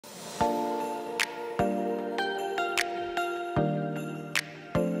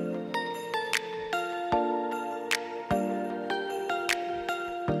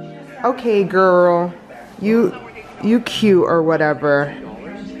Okay, girl. You cute or whatever.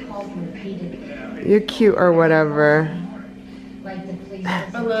 You're cute or whatever.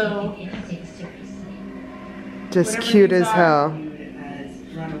 Hello. Just cute as hell.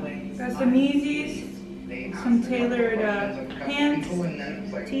 Got some Yeezys, some tailored pants,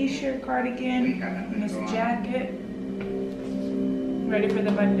 t-shirt, cardigan, and this jacket. Ready for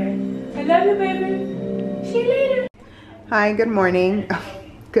the Monday. I love you, baby. See you later. Hi, good morning.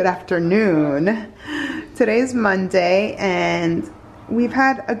 Good afternoon. Today's Monday and we've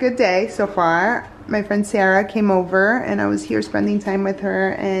had a good day so far. My friend Sarah came over and I was here spending time with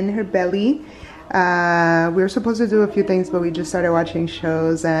her and her belly. We were supposed to do a few things, but we just started watching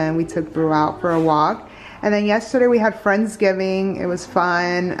shows and we took Brew out for a walk. And then yesterday we had Friendsgiving. It was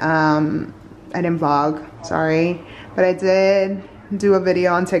fun. I didn't vlog, sorry, but I did do a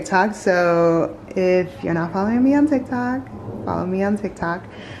video on TikTok. So if you're not following me on TikTok, follow me on TikTok.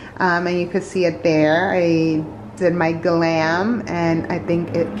 And you could see it there. I did my glam and I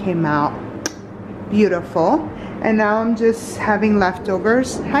think it came out beautiful. And now I'm just having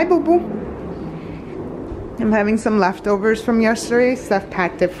leftovers. Hi, boo boo. I'm having some leftovers from yesterday. Steph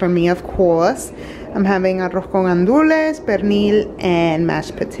packed it for me, of course. I'm having arroz con gandules, pernil, and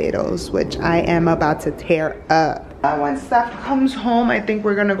mashed potatoes, which I am about to tear up. When Steph comes home, I think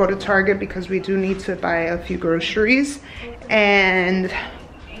we're gonna go to Target because we do need to buy a few groceries. And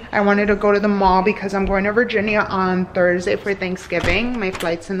I wanted to go to the mall because I'm going to Virginia on Thursday for Thanksgiving. My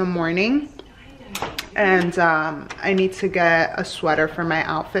flight's in the morning. And I need to get a sweater for my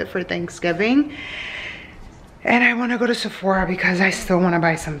outfit for Thanksgiving. And I want to go to Sephora because I still want to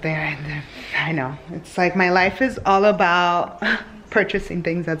buy something. I know. It's like my life is all about purchasing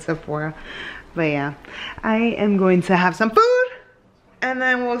things at Sephora. But yeah, I am going to have some food. And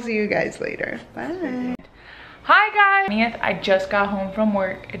then we'll see you guys later. Bye. Hi guys. I just got home from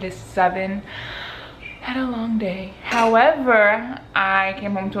work. It is 7. Had a long day. However, I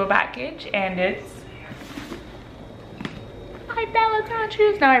came home to a package and it's my Peloton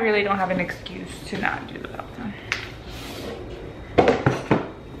shoes. Now I really don't have an excuse to not do the Peloton.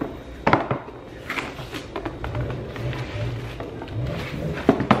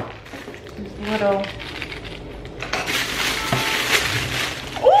 This little.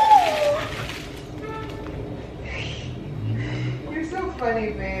 Ooh! You're so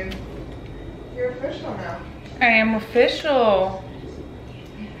funny, babe. You're official now. I am official.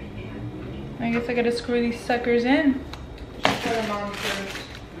 I guess I gotta screw these suckers in. Try them on first.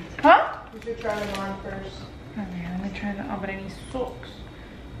 Huh? You should try them on first. Okay, let me try them. Oh, but I need socks.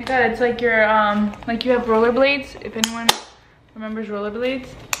 Oh my god, it's like your like you have rollerblades. If anyone remembers rollerblades,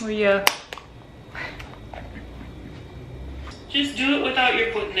 where you just do it without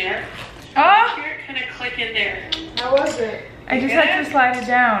your foot in there. oh, Here, kind of click in there. How was it? I just had to slide it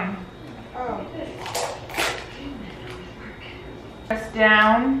down. Oh. Press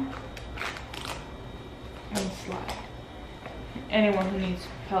down and slide. Anyone who needs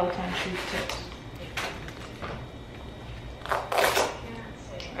Peloton shoes tips.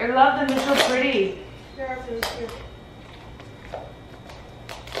 I love them, they're so pretty. Yeah, it's cute.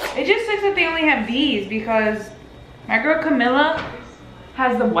 It just sucks that they only have these because my girl Camilla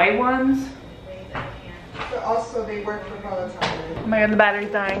has the white ones. But also they work for Peloton. Oh my god, the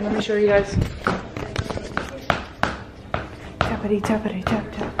battery's dying. Let me show you guys. Tappity, tappity, tap,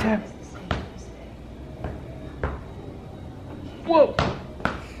 tap, tap. Whoa.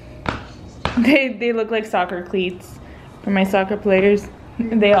 They look like soccer cleats for my soccer players.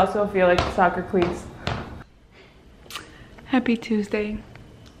 They also feel like soccer cleats. Happy Tuesday.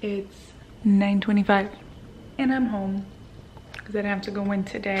 It's 9:25 and I'm home because I didn't have to go in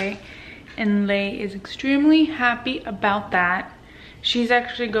today. And Lei is extremely happy about that. She's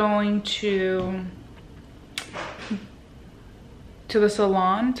actually going to the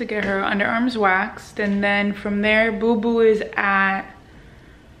salon to get her underarms waxed, and then from there Boo Boo is at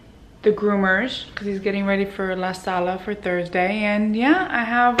the groomers because he's getting ready for La Sala for Thursday. And yeah, I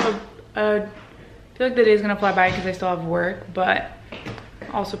have I feel like the day's gonna fly by because I still have work, but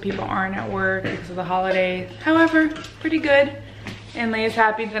also people aren't at work because of the holidays. However, pretty good. And Lei is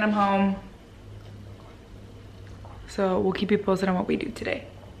happy that I'm home. So we'll keep you posted on what we do today.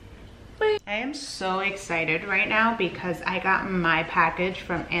 Bye. I am so excited right now because I got my package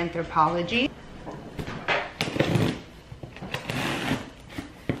from Anthropology.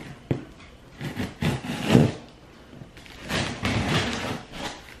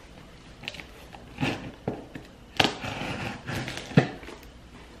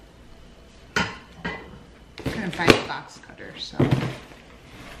 Couldn't find a box cutter, so.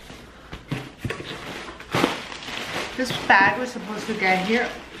 This bag was supposed to get here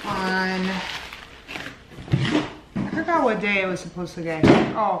on, I forgot what day it was supposed to get.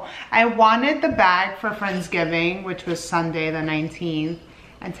 Oh, I wanted the bag for Friendsgiving, which was Sunday the 19th,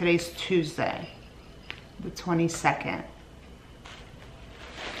 and today's Tuesday, the 22nd.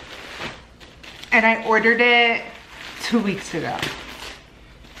 And I ordered it 2 weeks ago,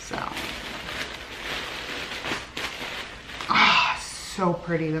 so. Ah, oh, so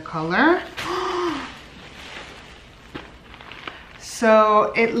pretty, the color.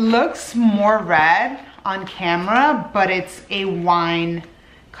 So it looks more red on camera, but it's a wine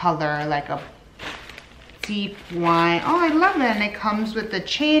color, like a deep wine. Oh, I love it. And it comes with the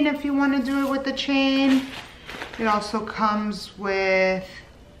chain if you want to do it with the chain. It also comes with,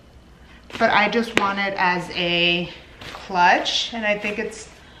 but I just want it as a clutch. And I think it's,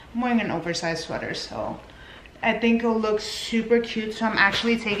 I'm wearing an oversized sweater, so I think it'll look super cute. So I'm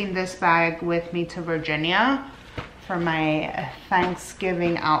actually taking this bag with me to Virginia for my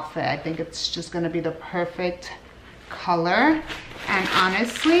Thanksgiving outfit. I think it's just gonna be the perfect color. And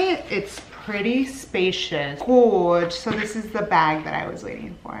honestly, it's pretty spacious. Gorge. So this is the bag that I was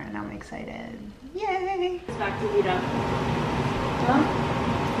waiting for, and I'm excited. Yay!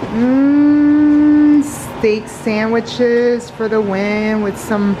 Steak sandwiches for the win with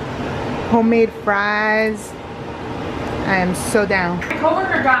some homemade fries. I am so down. My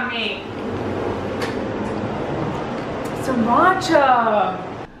coworker got me sriracha.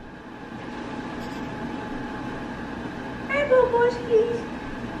 Hi, Boboski.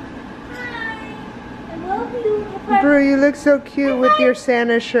 Hi. I love you. Bro, you look so cute with your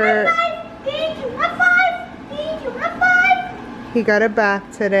Santa shirt. High five. Thank you. High five. Thank you. High five. He got a bath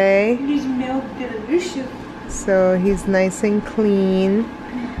today, This milk delicious. so he's nice and clean.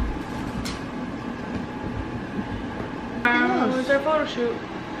 It's our photo shoot.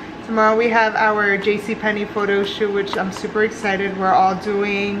 Tomorrow we have our jcpenny photo shoot, which I'm super excited. We're all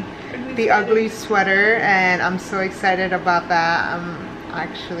doing the ugly sweater, and I'm so excited about that. I'm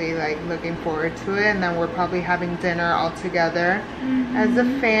actually like looking forward to it. And then we're probably having dinner all together as a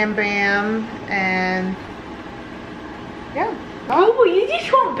fam bam, and yeah. Oh, you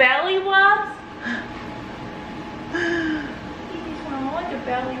just want belly rubs? You just want the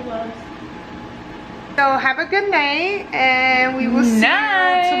belly rubs. So have a good night, and we will see you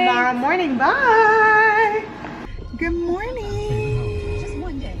tomorrow morning. Bye. Good morning. Just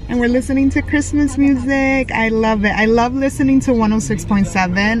one day. And we're listening to Christmas music. I love it. I love listening to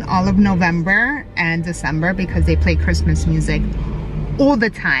 106.7 all of November and December because they play Christmas music all the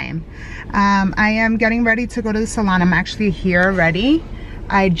time. I am getting ready to go to the salon. I'm actually here already.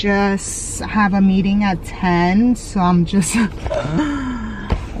 I just have a meeting at 10, so I'm just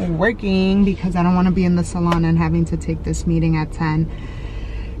working because I don't want to be in the salon and having to take this meeting at 10.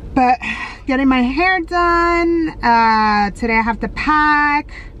 But getting my hair done. Today I have to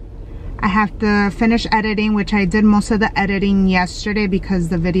pack. I have to finish editing, which I did most of the editing yesterday because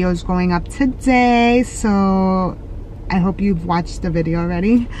the video is going up today. So I hope you've watched the video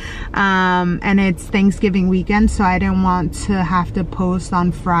already. And it's Thanksgiving weekend, so I didn't want to have to post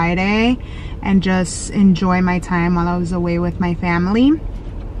on Friday and just enjoy my time while I was away with my family.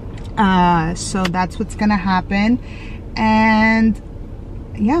 So that's what's gonna happen. And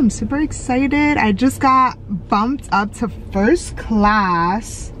yeah, I'm super excited. I just got bumped up to first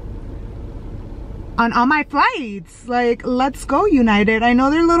class on all my flights. Like, let's go United. I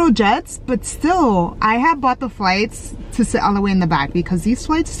know they're little jets, but still, I have bought the flights to sit all the way in the back because these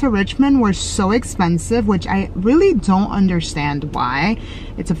flights to Richmond were so expensive, which I really don't understand why.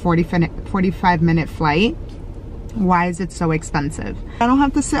 It's a 45-minute flight. Why is it so expensive? I don't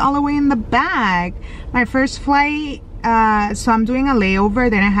have to sit all the way in the back. My first flight, so I'm doing a layover.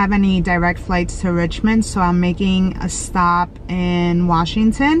 They didn't have any direct flights to Richmond, so I'm making a stop in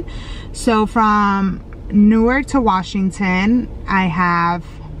Washington. So from Newark to Washington, I have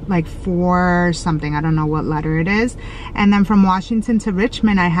like 4 something, I don't know what letter it is. And then from Washington to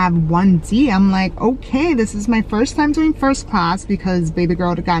Richmond, I have 1D. I'm like, okay, this is my first time doing first class because baby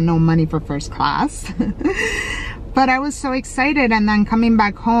girl got no money for first class. But I was so excited, and then coming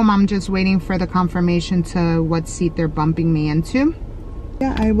back home, I'm just waiting for the confirmation to what seat they're bumping me into.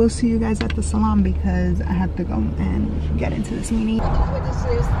 Yeah, I will see you guys at the salon because I have to go and get into this meeting. What this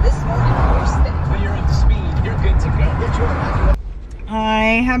is, this morning you're steady. When you're at speed, you're good to go.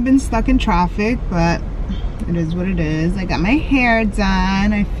 I have been stuck in traffic, but it is what it is. I got my hair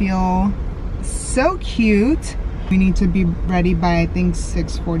done. I feel so cute. We need to be ready by, I think,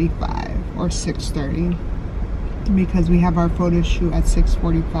 6:45 or 6:30 because we have our photo shoot at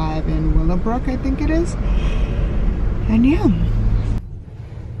 6:45 in Willowbrook, I think it is. And yeah.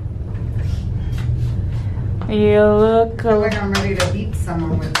 You look I feel like I'm ready to beat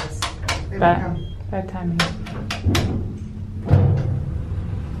someone with this. bad timing.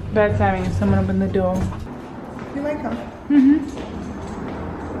 Bad timing. Someone opened the door. You like them? Mm-hmm.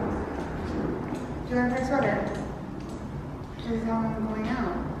 Do you like my sweater? This is how I'm going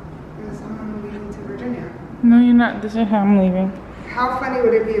out. This is how I'm leaving to Virginia. No, you're not. This is how I'm leaving. How funny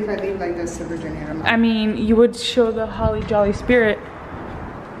would it be if I leave like this to Virginia tomorrow? I mean, you would show the holly jolly spirit.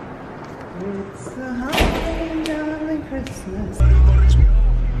 It's a holly jolly Christmas.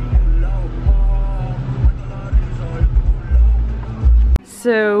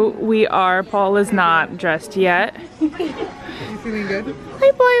 So we are. Paul is not dressed yet. You feeling good?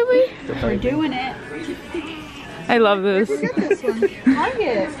 Hi, baby. We're doing it. I love this. Get this one.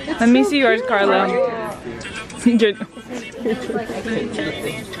 Let me see yours, Carla.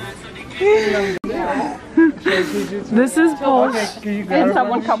 This is Paul. And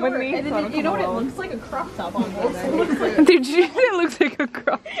someone come with me. And then, you know what? It looks like a crop top on this. Dude, it looks like a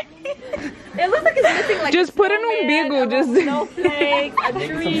crop. It looks like it's missing like just put an umbigo. Just snowflake, a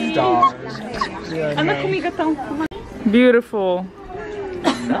tree. Beautiful.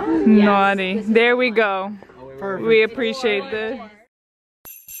 Naughty. There we go. We appreciate this.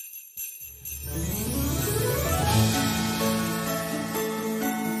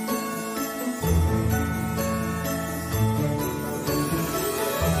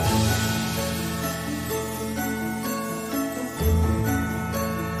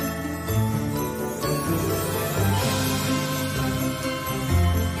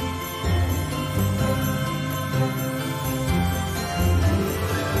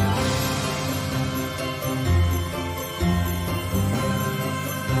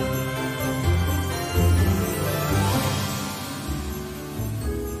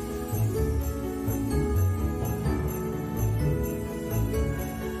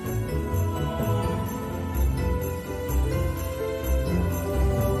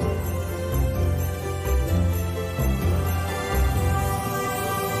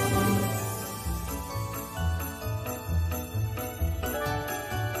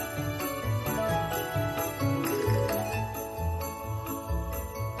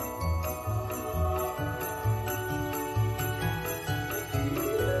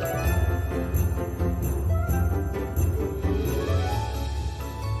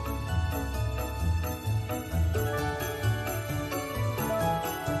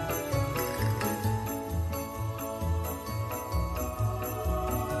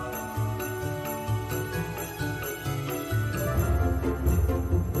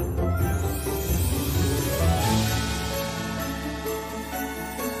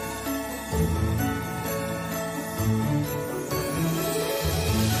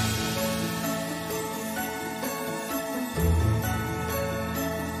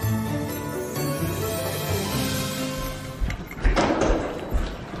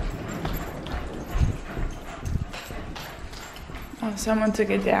 Oh, someone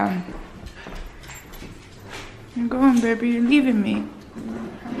took it down. You're going, baby. You're leaving me.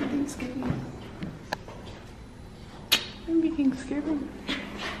 Happy Thanksgiving. Happy Thanksgiving.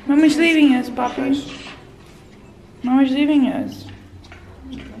 Mommy's leaving us, Poppy. Mommy's leaving us.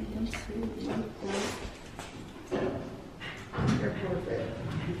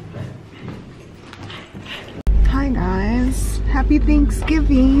 Hi guys. Happy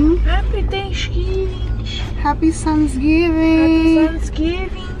Thanksgiving. Happy Thanksgiving. Happy Thanksgiving. Happy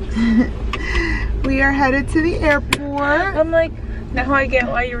Thanksgiving. We are headed to the airport. I'm like, now I get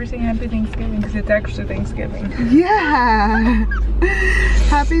why you were saying Happy Thanksgiving, because it's actually Thanksgiving. Yeah.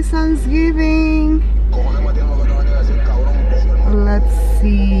 Happy Thanksgiving. Let's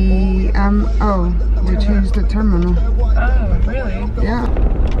see. Oh, they changed the terminal. Oh, really? Yeah.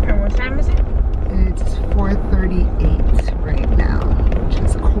 And what time is it? It's 4:38 right now, which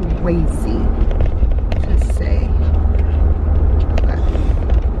is crazy to say. But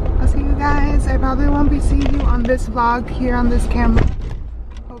I'll see you guys. I probably won't be seeing you on this vlog here on this camera.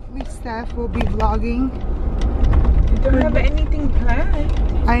 Hopefully Steph will be vlogging. You don't have anything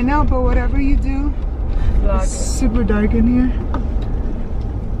planned. I know, but whatever you do, it's super dark in here.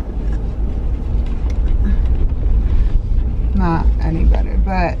 Not any better,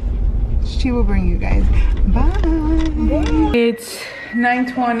 but she will bring you guys. Bye. It's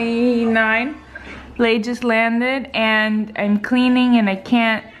 9:29. Lei just landed and I'm cleaning and I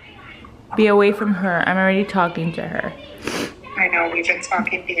can't be away from her. I'm already talking to her. I know, we've been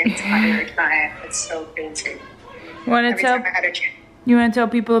talking the entire time. It's so crazy. You wanna Every tell time I had a chance. you wanna tell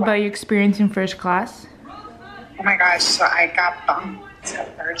people about your experience in first class? Oh my gosh, so I got bumped to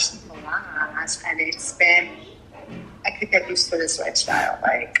first class and it's been, I could get used to this lifestyle,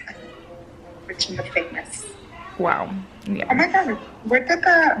 like rich and famous. wow. Oh Yeah. my god, where did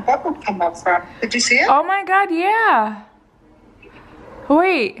the bubble come up from? Did you see it? Oh my god, yeah.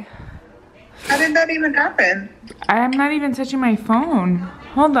 Wait. How did that even happen? I am not even touching my phone.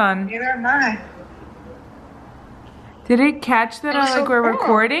 Hold on. Neither am I. Did it catch that That was we're so cool.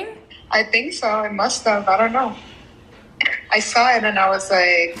 recording? I think so. It must have. I don't know. I saw it and I was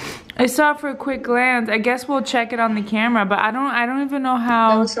like, I saw it for a quick glance. I guess we'll check it on the camera, but I don't even know that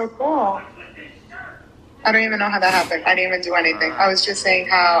how. was so cool. I don't even know how that happened. I didn't even do anything. I was just saying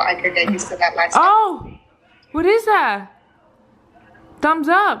how I could get used to that lifestyle. Oh! What is that? Thumbs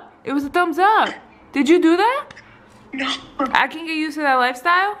up. It was a thumbs up. Did you do that? No. I can get used to that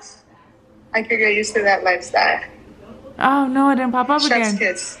lifestyle? I could get used to that lifestyle. Oh no, it didn't pop up Chef's again.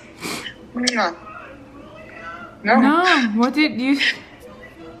 kiss. No. No. No, what did you?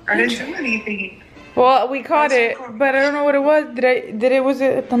 I didn't do anything. Well, we caught it, but I don't know what it was. Was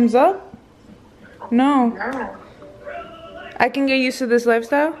it a thumbs up? No. No. I can get used to this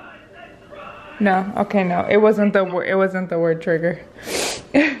lifestyle? No. Okay, no. It wasn't the word trigger.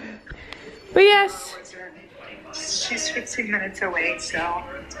 But yes. She's 15 minutes away, so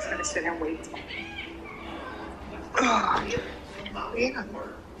I'm just gonna sit and wait. Oh, yeah.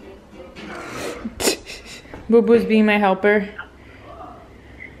 Boo Boo's being my helper.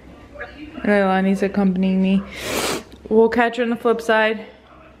 And Leilani's accompanying me. We'll catch her on the flip side.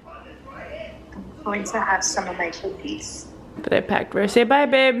 I'm going to have some of my cookies. But I packed her. Say bye,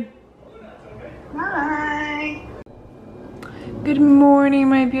 babe. Bye. Good morning,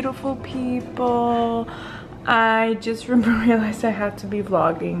 my beautiful people. I just realized I have to be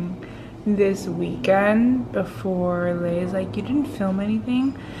vlogging this weekend before Leigh's like, you didn't film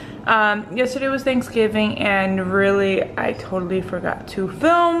anything. Yesterday was Thanksgiving and really I totally forgot to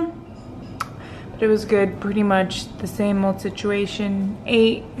film. But it was good, pretty much the same old situation.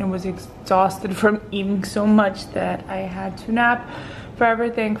 Ate and was exhausted from eating so much that I had to nap. Forever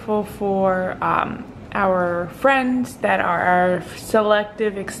thankful for our friends that are our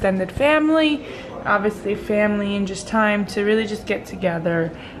selective extended family. Obviously family and just time to really just get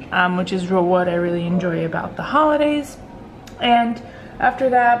together, which is what I really enjoy about the holidays. And after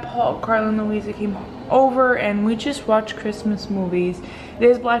that, Paul, Carla, and Louisa came over and we just watched Christmas movies. It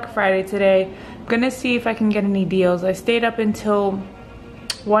is Black Friday today. I'm gonna see if I can get any deals. I stayed up until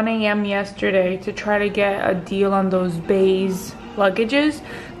 1 a.m. yesterday to try to get a deal on those BEIS luggages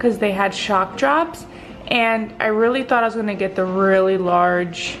because they had shock drops. And I really thought I was gonna get the really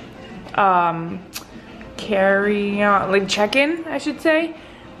large carry-on, check-in, I should say.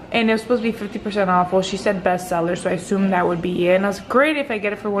 And it was supposed to be 50% off. Well, she said bestseller, so I assumed that would be it. And I was great if I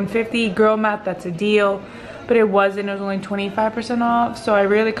get it for $150. Girl math, that's a deal. But it wasn't. It was only 25% off. So I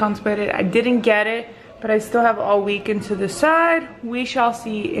really contemplated. I didn't get it, but I still have all weekend to decide. We shall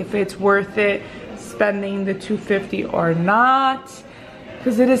see if it's worth it spending the $250 or not.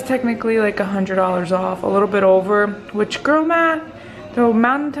 Because it is technically like $100 off, a little bit over. Which, girl math, the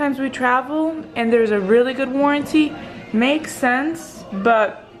amount of times we travel and there's a really good warranty makes sense.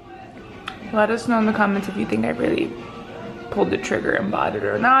 But let us know in the comments if you think I really pulled the trigger and bought it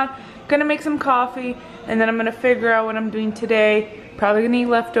or not. Gonna make some coffee and then I'm gonna figure out what I'm doing today. Probably gonna eat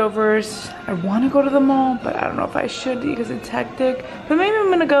leftovers. I wanna go to the mall, but I don't know if I should because it's hectic. But maybe I'm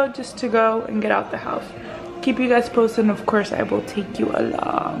gonna go just to go and get out the house. Keep you guys posted and of course I will take you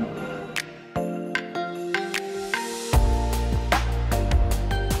along.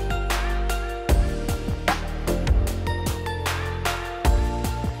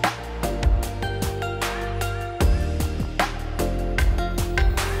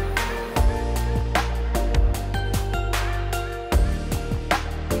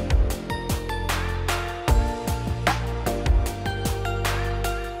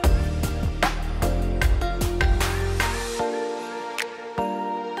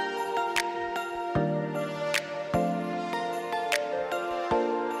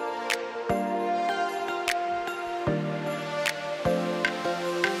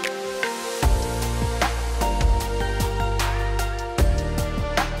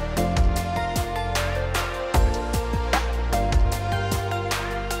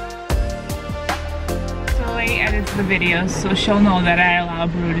 Edits the videos, so she'll know that I allow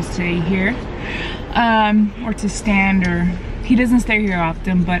Brew to stay here, or to stand, or he doesn't stay here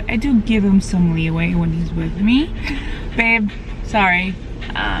often, but I do give him some leeway when he's with me. Babe, sorry,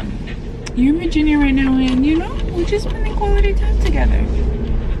 you're in Virginia right now, and you know, we're just spending quality time together.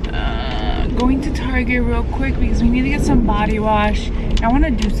 Going to Target real quick because we need to get some body wash. I want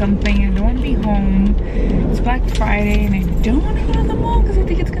to do something. I don't want to be home. It's Black Friday, and I don't want to go to the mall because I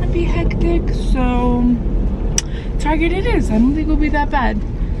think it's gonna be hectic. So Target it is. I don't think it'll be that bad.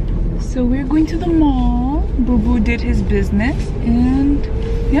 So we're going to the mall. Boo Boo did his business, and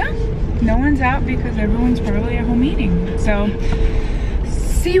yeah, no one's out because everyone's probably at home eating. So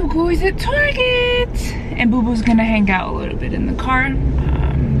see you guys at Target. And Boo Boo's gonna hang out a little bit in the car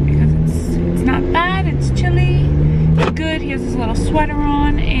because it's not bad. It's chilly. It's good. He has his little sweater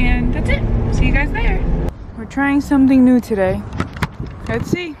on, and that's it. See you guys there. We're trying something new today. Let's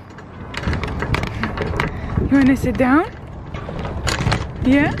see. You wanna sit down?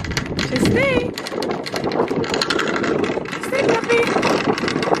 Yeah? Just stay. Stay, puppy.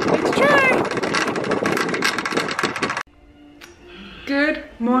 Let's try. Good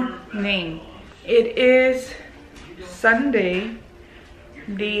morning. It is Sunday,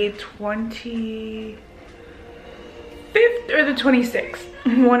 the 25th or the 26th.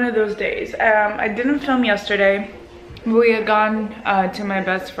 One of those days. I didn't film yesterday. We had gone to my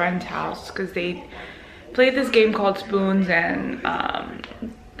best friend's house because they played this game called Spoons, and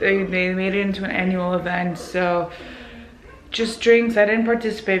they made it into an annual event. So just drinks. I didn't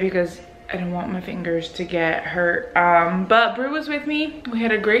participate because I didn't want my fingers to get hurt. But Bru was with me. We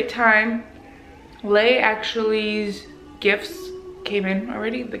had a great time. Lei actually's gifts came in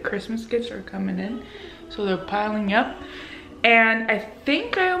already. The Christmas gifts are coming in, so they're piling up. And I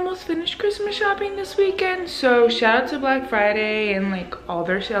think I almost finished Christmas shopping this weekend. So shout out to Black Friday and like all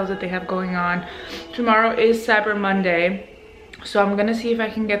their sales that they have going on. Tomorrow is Cyber Monday. So I'm gonna see if I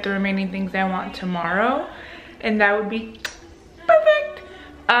can get the remaining things I want tomorrow. And that would be perfect.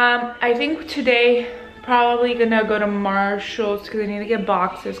 I think today probably gonna go to Marshall's because I need to get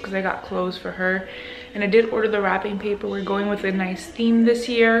boxes because I got clothes for her. And I did order the wrapping paper. We're going with a nice theme this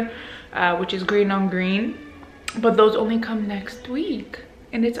year, which is green on green. But those only come next week,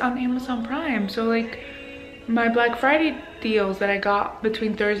 and it's on Amazon Prime. So like my Black Friday deals that I got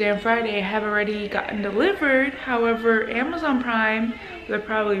between Thursday and Friday have already gotten delivered. However, Amazon Prime, they're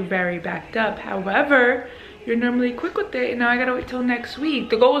probably very backed up. However, you're normally quick with it, and now I gotta wait till next week.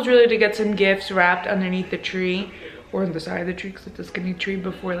 The goal was really to get some gifts wrapped underneath the tree or on the side of the tree because it's a skinny tree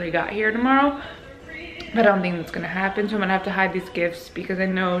before they got here tomorrow. But I don't think that's gonna happen, so I'm gonna have to hide these gifts because I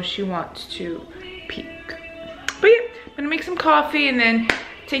know she wants to peek. But yeah, I'm gonna make some coffee and then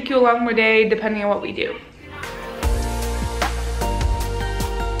take you along my day depending on what we do.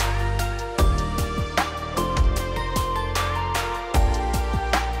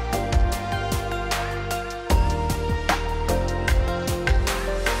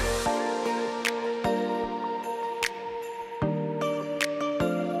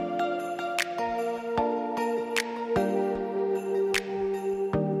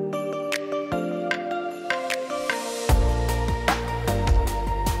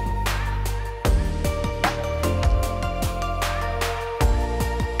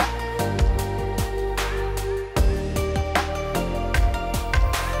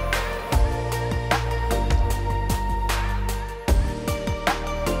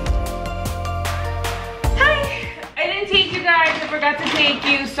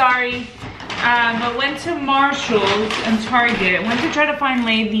 Sorry, I went to Marshall's and Target. Went to try to find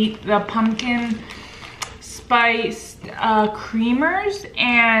Lei the pumpkin spiced creamers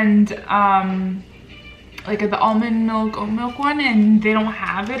and like the almond milk oat milk one, and they don't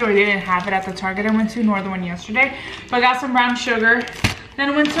have it, or they didn't have it at the Target I went to, nor the one yesterday. But I got some brown sugar. Then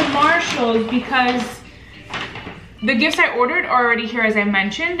I went to Marshall's because the gifts I ordered are already here, as I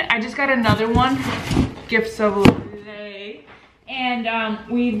mentioned. I just got another one, gifts of Lei. And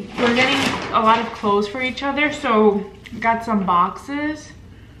we're getting a lot of clothes for each other, so got some boxes,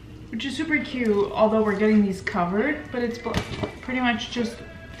 which is super cute, although we're getting these covered, but it's pretty much just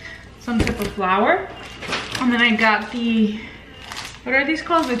some type of flower. And then I got the, what are these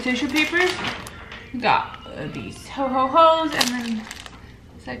called? The tissue papers. Got these ho-ho-hos, and then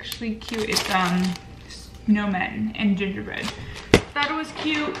it's actually cute. It's snowmen and gingerbread. Thought it was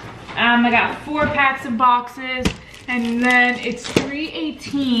cute. I got 4 packs of boxes. And then it's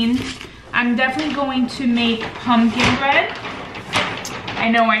 $3.18. I'm definitely going to make pumpkin bread. I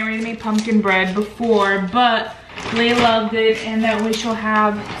know I already made pumpkin bread before, but Lei loved it, and that way she'll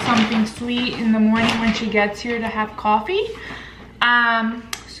have something sweet in the morning when she gets here to have coffee.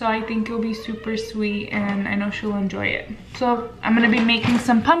 So I think it'll be super sweet, and I know she'll enjoy it. So I'm gonna be making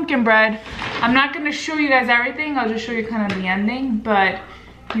some pumpkin bread. I'm not gonna show you guys everything. I'll just show you kind of the ending, but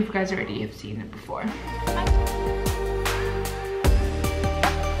you guys already have seen it before.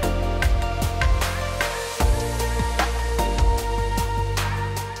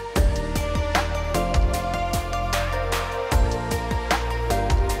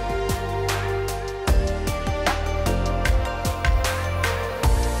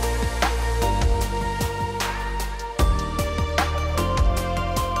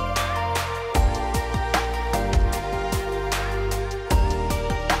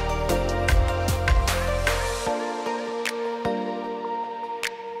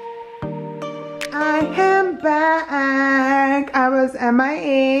 I am back. I was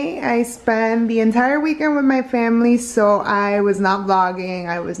MIA. I spent the entire weekend with my family, so I was not vlogging.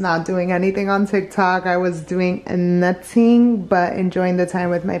 I was not doing anything on TikTok. I was doing nothing but enjoying the time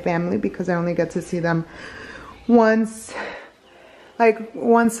with my family because I only get to see them once, like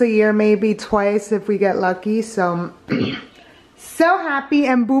once a year, maybe twice if we get lucky. So so happy,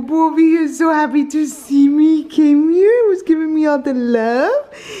 and Boo Boo over here is so happy to see me. He came here, was giving me all the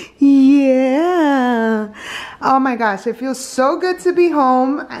love. Yeah. Oh my gosh, it feels so good to be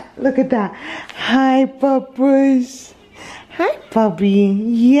home. Look at that. Hi, Puppies. Hi, puppy.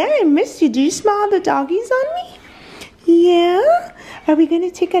 Yeah, I missed you. Do you smell all the doggies on me? Yeah. Are we gonna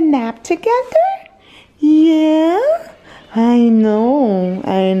take a nap together? Yeah. I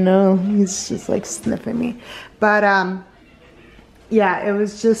know. He's just like sniffing me. But yeah, it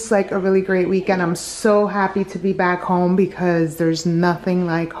was just like a really great weekend. I'm so happy to be back home because there's nothing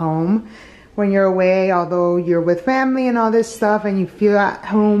like home. When you're away, although you're with family and all this stuff and you feel at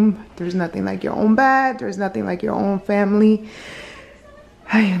home, there's nothing like your own bed. There's nothing like your own family.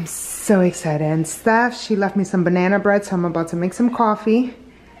 I am so excited. And Steph, she left me some banana bread, so I'm about to make some coffee,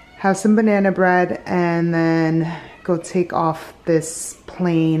 have some banana bread, and then go take off this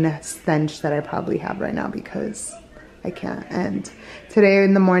plain stench that I probably have right now because I can't. And today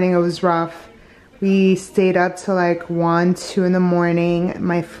in the morning it was rough. We stayed up till like 1, 2 in the morning.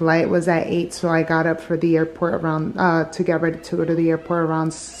 My flight was at 8, so I got up for the airport around to get ready to go to the airport around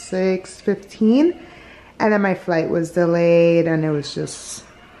 6:15, and then my flight was delayed and it was just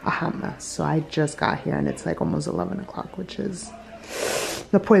a hot mess. So I just got here and it's like almost 11 o'clock, which is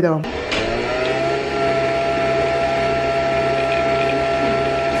no puedo.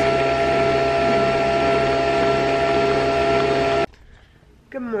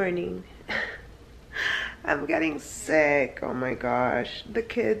 Good morning. I'm getting sick. Oh my gosh. The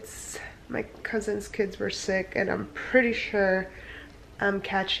kids, my cousin's kids were sick, and I'm pretty sure I'm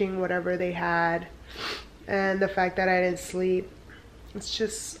catching whatever they had. And the fact that I didn't sleep, it's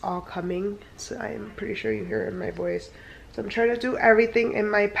just all coming. So I'm pretty sure you hear it in my voice. So I'm trying to do everything in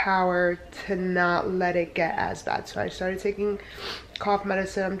my power to not let it get as bad. So I started taking cough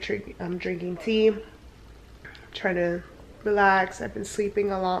medicine. I'm drinking tea. Trying to relax. I've been sleeping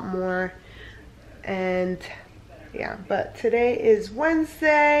a lot more, and yeah, but today is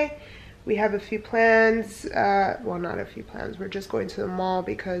Wednesday. We have a few plans, well, not a few plans, we're just going to the mall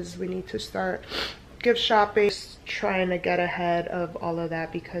because we need to start gift shopping. Just trying to get ahead of all of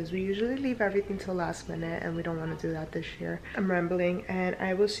that because we usually leave everything till last minute and we don't want to do that this year. I'm rambling, and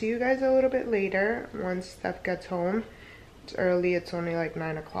I will see you guys a little bit later once Steph gets home. It's early, it's only like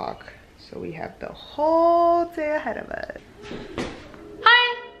 9 o'clock. So we have the whole day ahead of us.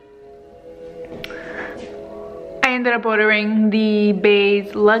 Hi! I ended up ordering the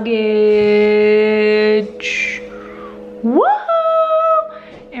BEIS luggage.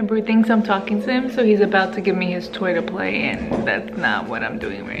 Woohoo! Amber thinks I'm talking to him, so he's about to give me his toy to play, and that's not what I'm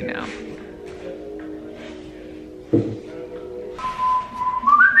doing right now.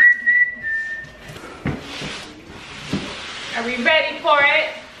 Are we ready for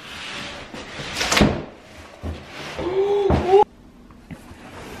it?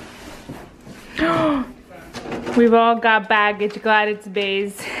 We've all got baggage. Glad it's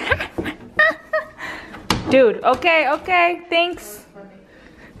BEIS. Dude, okay, thanks.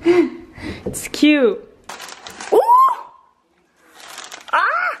 It's cute. Ooh!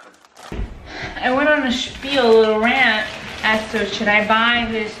 Ah! I went on a spiel, a little rant, as to should I buy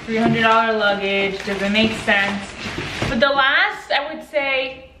this $300 luggage? Does it make sense? For the last, I would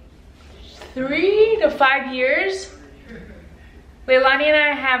say, 3 to 5 years, Leilani and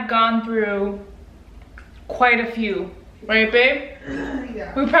I have gone through quite a few, right, babe?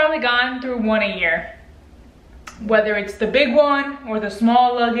 Yeah. We've probably gone through 1 a year. Whether it's the big one or the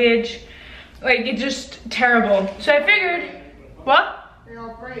small luggage, like it's just terrible. So I figured, what? They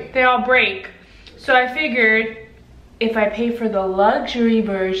all break. They all break. So I figured if I pay for the luxury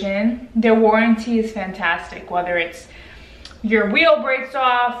version, their warranty is fantastic. Whether it's your wheel breaks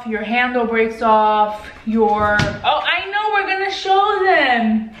off, your handle breaks off, your, oh, I know, we're gonna show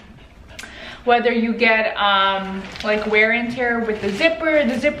them. Whether you get like wear and tear with the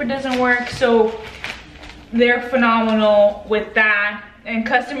zipper doesn't work. So they're phenomenal with that. And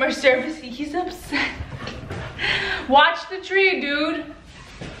customer service, he's upset. Watch the tree, dude. Oh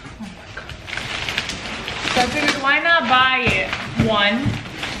my God. So I figured, why not buy it? One,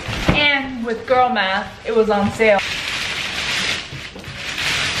 and with girl math, it was on sale.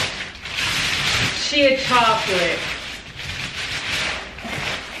 She a chocolate.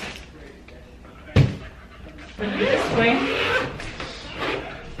 This way.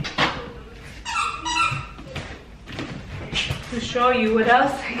 show you what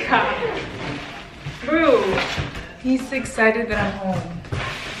else I got. Bro, he's excited that I'm home.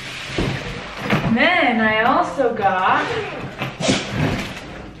 And then I also got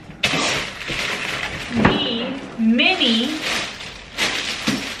the mini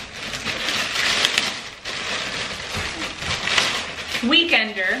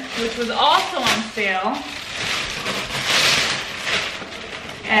Weekender, which was also on sale.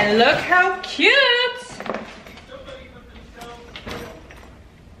 And look how cute!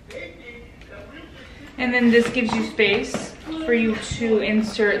 And then this gives you space for you to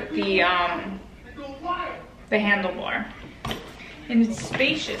insert the handlebar. And it's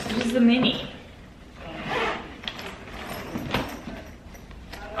spacious. This is the mini.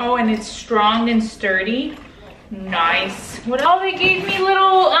 Oh, and it's strong and sturdy. Nice. What else? They gave me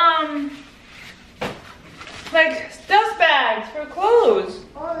little like dust bags for clothes.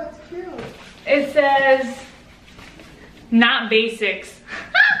 Oh, that's cute. It says not basics.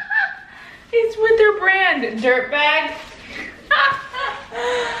 It's with their brand, dirt bag.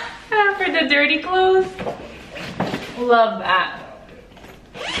 For the dirty clothes. Love that.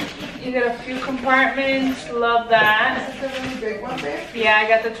 You got a few compartments. Love that. Is this a really big one, babe? Yeah, I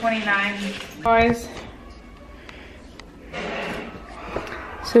got the 29. Guys.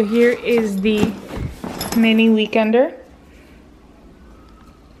 So here is the mini Weekender.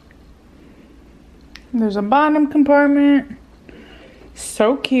 There's a bottom compartment.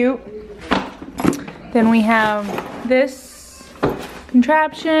 So cute. Then we have this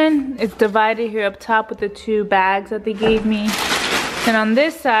contraption. It's divided here up top with the two bags that they gave me. Then on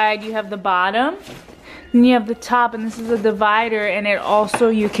this side, you have the bottom. Then you have the top, and this is a divider, and it also,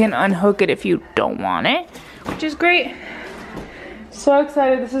 you can unhook it if you don't want it, which is great. So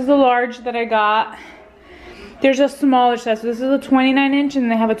excited. This is the large that I got. There's a smaller size. So this is a 29-inch, and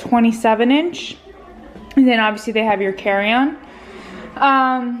they have a 27-inch. And then obviously they have your carry-on.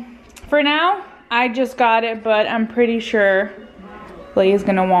 For now, I just got it, but I'm pretty sure Lei is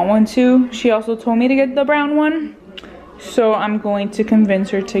gonna want one too. She also told me to get the brown one. So I'm going to convince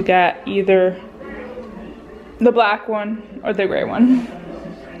her to get either the black one or the gray one.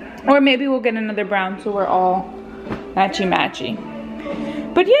 Or maybe we'll get another brown so we're all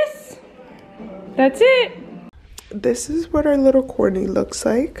matchy-matchy. But yes, that's it. This is what our little corny looks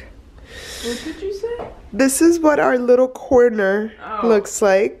like. What did you say? This is what our little corner looks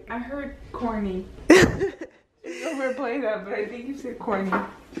like. I heard corny. Overplay that, but I think you said corny.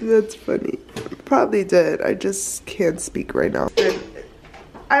 That's funny. Probably did. I just can't speak right now.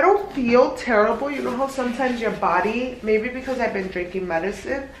 I don't feel terrible. You know how sometimes your body, maybe because I've been drinking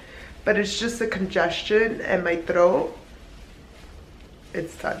medicine, but it's just the congestion and my throat.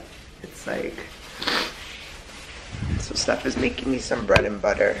 It's done. It's like... So Steph is making me some bread and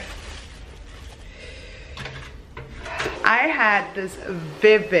butter. I had this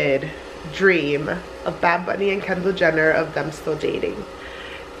vivid dream of Bad Bunny and Kendall Jenner, of them still dating.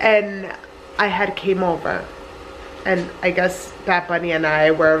 And I had came over. And I guess Bad Bunny and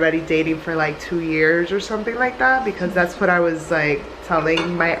I were already dating for like 2 years or something like that, because that's what I was like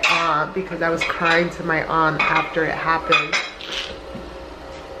telling my aunt, because I was crying to my aunt after it happened.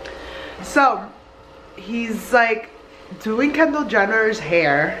 So he's like doing Kendall Jenner's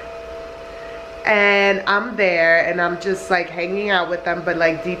hair, and I'm there and I'm just like hanging out with them, but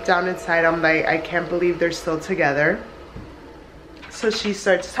like deep down inside I'm like, I can't believe they're still together. So she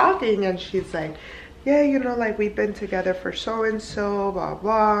starts talking and she's like, yeah, you know, like we've been together for so and so, blah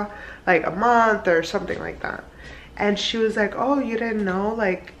blah, like a month or something like that. And she was like, oh, you didn't know,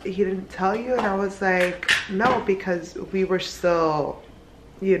 like he didn't tell you? And I was like, no, because we were still,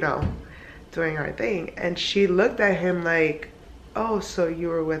 you know, doing our thing. And she looked at him like, oh, so you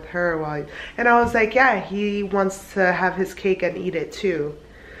were with her while... And I was like, yeah, he wants to have his cake and eat it too.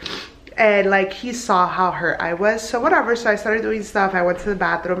 And like he saw how hurt I was, so whatever. So I started doing stuff. I went to the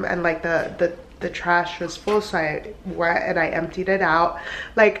bathroom and like the trash was full, so I went and I emptied it out.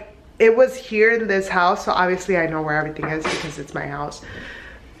 Like it was here in this house, so obviously I know where everything is because it's my house.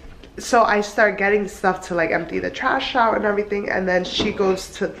 So I start getting stuff to like empty the trash out and everything, and then she goes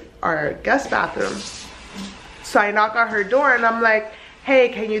to our guest bathroom. So I knock on her door and I'm like, hey,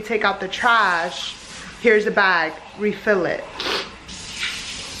 can you take out the trash? Here's a bag, refill it.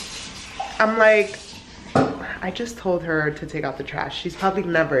 I'm like, I just told her to take out the trash. She's probably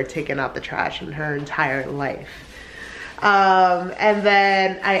never taken out the trash in her entire life. And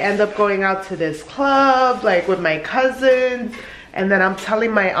then I end up going out to this club, like with my cousins. And then I'm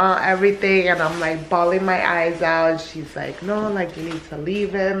telling my aunt everything and I'm like bawling my eyes out. And she's like, no, like you need to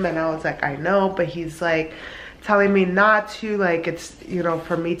leave him. And I was like, I know, but he's like, telling me not to, like it's, you know,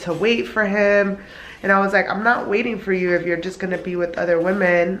 for me to wait for him. And I was like, I'm not waiting for you if you're just gonna be with other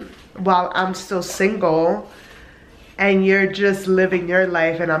women while I'm still single and you're just living your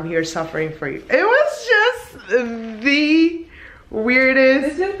life and I'm here suffering for you. It was just the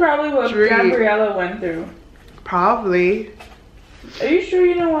weirdest. This is probably what dream. Gabriella went through. Probably. Are you sure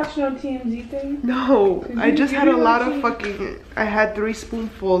you don't watch no TMZ thing? No, I just had a lot of watching? fucking, I had 3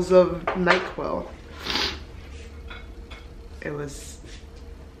 spoonfuls of NyQuil. It was.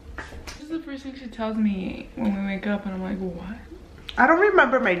 This is the first thing she tells me when we wake up and I'm like, what? I don't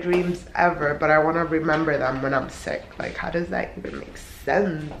remember my dreams ever, but I want to remember them when I'm sick. Like, how does that even make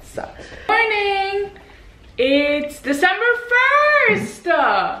sense? Morning! It's December 1st!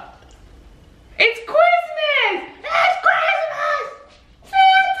 It's Christmas! It's Christmas!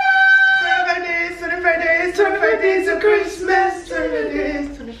 Santa! 25 days of Christmas.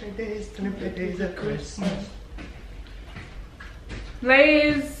 25 days of Christmas.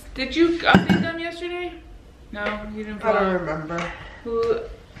 Lay's, did you update them yesterday? No, you didn't. I don't remember. Who?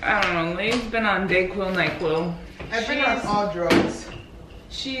 I don't know. Lay's been on Dayquil, NyQuil. I've been on all drugs.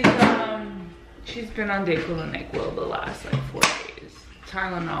 She's been on Dayquil and NyQuil the last like 4 days.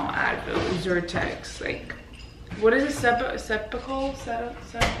 Tylenol, Advil, Zyrtex, like what is it? Seppical,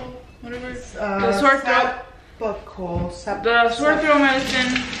 whatever. The sore throat. The sore throat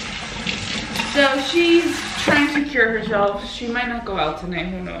medicine. So she's trying to cure herself. She might not go out tonight.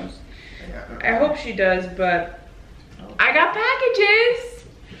 Who knows? I hope she does, but I got packages.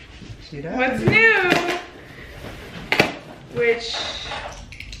 She does. What's new? Which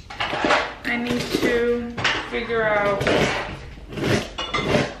I need to figure out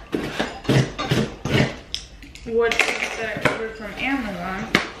what that I ordered from Amazon.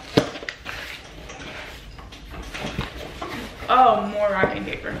 Oh, more wrapping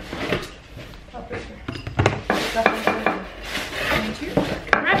paper. Thank you.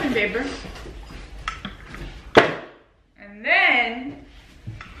 Wrapping paper. And then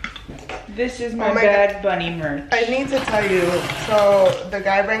this is my Bad Bunny merch. I need to tell you, so the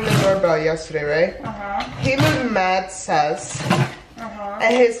guy rang the doorbell yesterday, right? He was mad sus.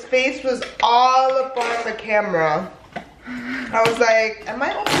 And his face was all up on the camera. I was like, am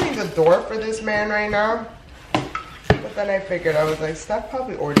I opening the door for this man right now? But then I figured, I was like, Steph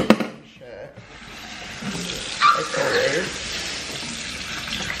probably ordered some shit. Like always.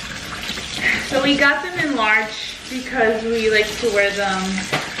 So we got them in large because we like to wear them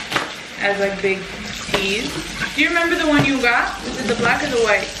as like big tees. Do you remember the one you got? Is it the black or the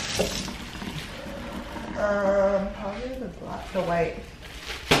white? Probably the white.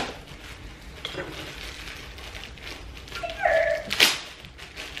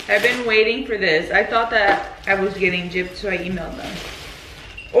 I've been waiting for this. I thought that I was getting gypped, so I emailed them.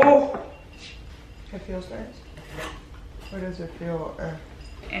 Oh! It feels nice. Or does it feel,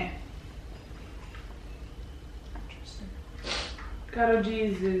 Interesting. Caro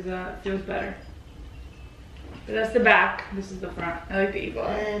G's is, feels better. But that's the back. This is the front. I like the eagle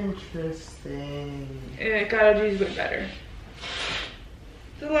eye. Interesting. Caro G's way better.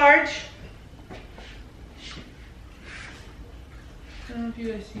 The large. I don't know if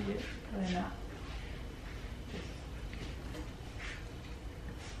you guys see it. Probably not.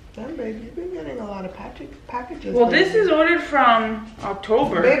 Damn, babe, you've been getting a lot of packages. Well, this is ordered from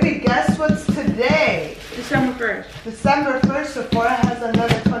October. Baby, guess what's today? December 1st. December 1st, Sephora has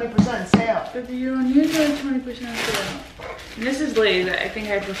another 20% sale. Baby, you're on usually 20% sale. And this is Lay's. I think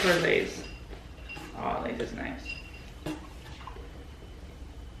I prefer Lay's. Oh, Lay's is nice.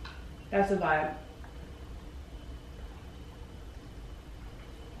 That's a vibe.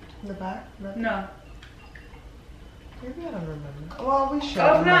 In the back? Nothing? No. Maybe I don't remember. Well, we should.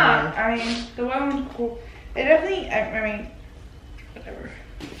 Oh, not. I mean, the white one's cool. It definitely, I mean, whatever.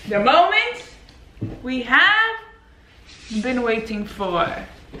 The moment we have been waiting for.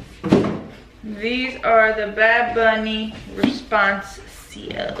 These are the Bad Bunny response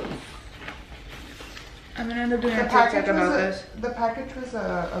seals. I'm gonna end up doing a TikTok about this. The package was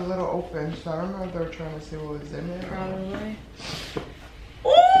a little open, so I don't know if they were trying to see what was in it. Probably.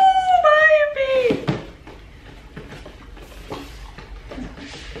 Ooh, baby!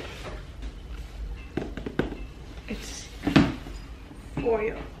 It's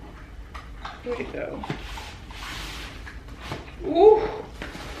foil. Where'd it go? Ooh!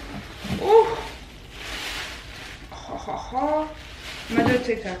 Ooh! Ha ha ha. I'm gonna do a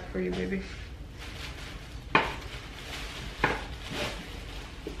TikTok for you, baby.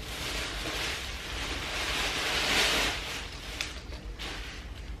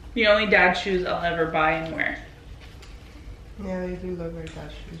 The only dad shoes I'll ever buy and wear. Yeah, they do look like dad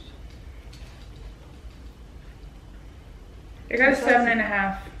shoes. I got a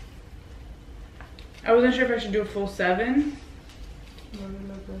 7.5. I wasn't sure if I should do a full 7.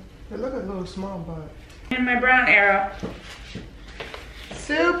 They look a little small, but. In my brown arrow.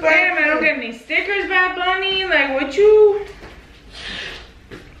 Super. Damn, I don't get any stickers, Bad Bunny. Like, what you?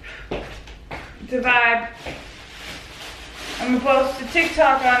 It's a vibe. I'm gonna post a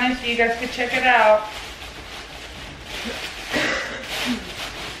TikTok on it so you guys can check it out.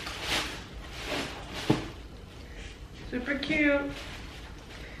 Super cute.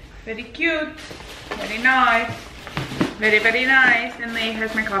 Very cute. Very nice. Very, very nice. And Lei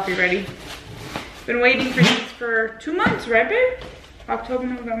has my coffee ready. Been waiting for these for 2 months, right, babe? October,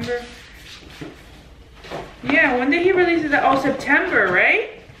 November. Yeah, when did he release it? Oh, September,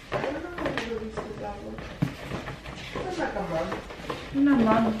 right? I don't know when he released this album. It's like a month. Not a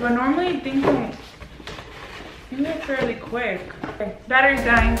month, but normally things don't. Things are fairly quick. Okay, battery's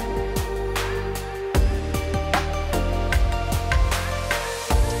dying.